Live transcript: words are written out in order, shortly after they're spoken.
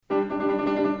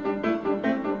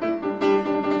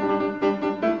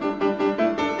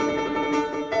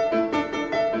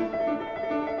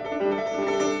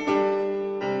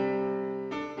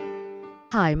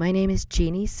Hi, my name is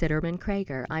Jeannie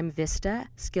Sitterman-Krager. I'm VISTA,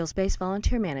 Skills-Based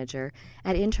Volunteer Manager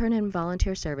at Intern and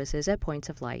Volunteer Services at Points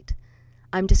of Light.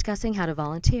 I'm discussing how to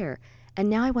volunteer, and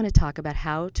now I want to talk about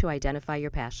how to identify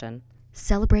your passion.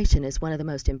 Celebration is one of the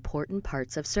most important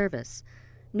parts of service.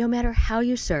 No matter how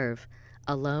you serve,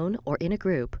 alone or in a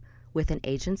group, with an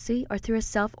agency or through a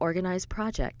self-organized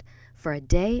project, for a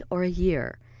day or a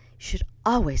year, you should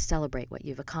always celebrate what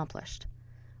you've accomplished.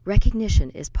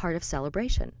 Recognition is part of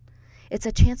celebration. It's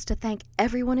a chance to thank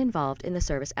everyone involved in the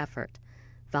service effort: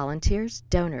 volunteers,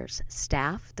 donors,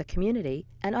 staff, the community,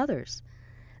 and others.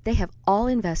 They have all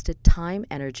invested time,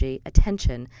 energy,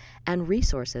 attention, and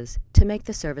resources to make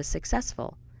the service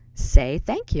successful. Say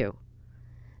thank you.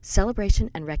 Celebration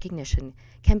and recognition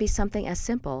can be something as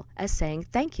simple as saying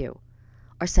thank you,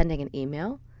 or sending an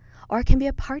email, or it can be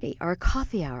a party, or a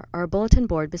coffee hour, or a bulletin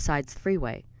board beside the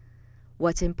freeway.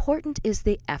 What's important is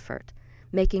the effort,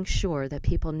 making sure that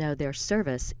people know their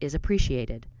service is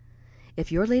appreciated.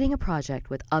 If you're leading a project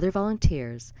with other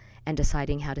volunteers and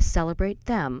deciding how to celebrate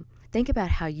them, think about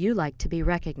how you like to be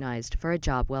recognized for a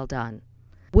job well done.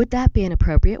 Would that be an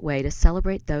appropriate way to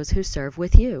celebrate those who serve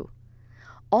with you?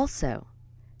 Also,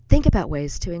 think about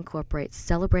ways to incorporate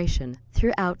celebration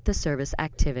throughout the service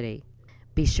activity.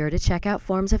 Be sure to check out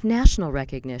forms of national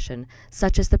recognition,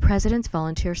 such as the President's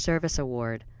Volunteer Service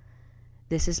Award.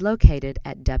 This is located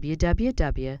at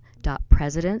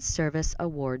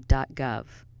www.presidentsserviceaward.gov,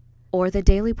 or the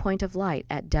Daily Point of Light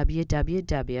at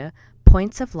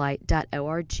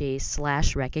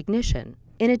www.pointsoflight.org/recognition.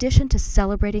 In addition to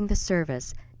celebrating the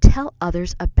service, tell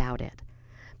others about it.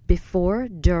 Before,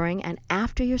 during, and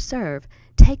after you serve,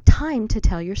 take time to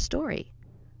tell your story.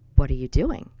 What are you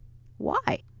doing?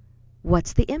 Why?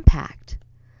 What's the impact?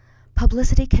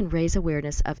 Publicity can raise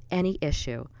awareness of any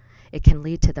issue. It can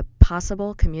lead to the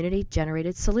possible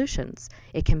community-generated solutions.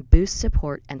 It can boost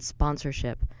support and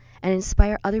sponsorship and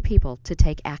inspire other people to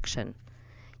take action.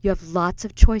 You have lots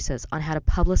of choices on how to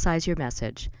publicize your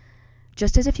message.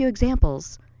 Just as a few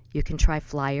examples, you can try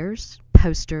flyers,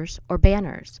 posters, or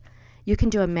banners. You can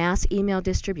do a mass email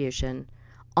distribution,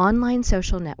 online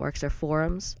social networks or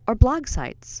forums, or blog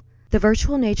sites. The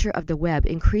virtual nature of the web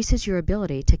increases your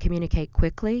ability to communicate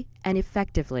quickly and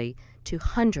effectively to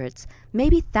hundreds,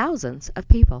 maybe thousands of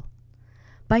people.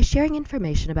 By sharing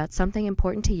information about something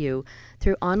important to you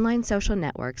through online social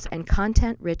networks and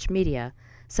content-rich media,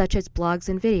 such as blogs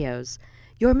and videos,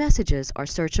 your messages are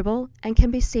searchable and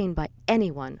can be seen by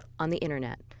anyone on the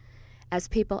internet. As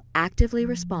people actively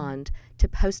respond to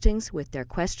postings with their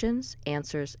questions,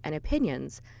 answers, and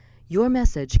opinions, your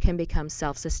message can become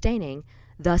self-sustaining,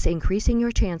 thus increasing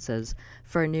your chances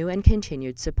for new and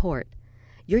continued support.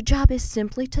 Your job is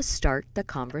simply to start the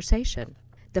conversation.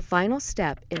 The final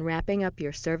step in wrapping up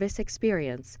your service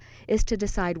experience is to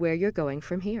decide where you're going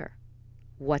from here.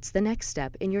 What's the next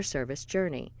step in your service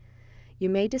journey? You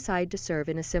may decide to serve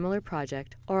in a similar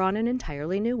project or on an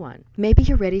entirely new one. Maybe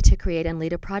you're ready to create and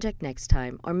lead a project next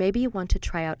time, or maybe you want to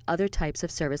try out other types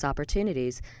of service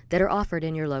opportunities that are offered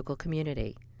in your local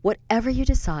community. Whatever you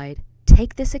decide,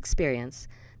 take this experience,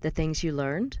 the things you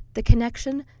learned, the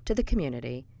connection to the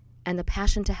community, and the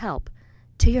passion to help,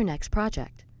 to your next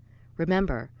project.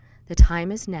 Remember, the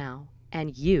time is now,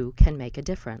 and you can make a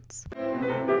difference.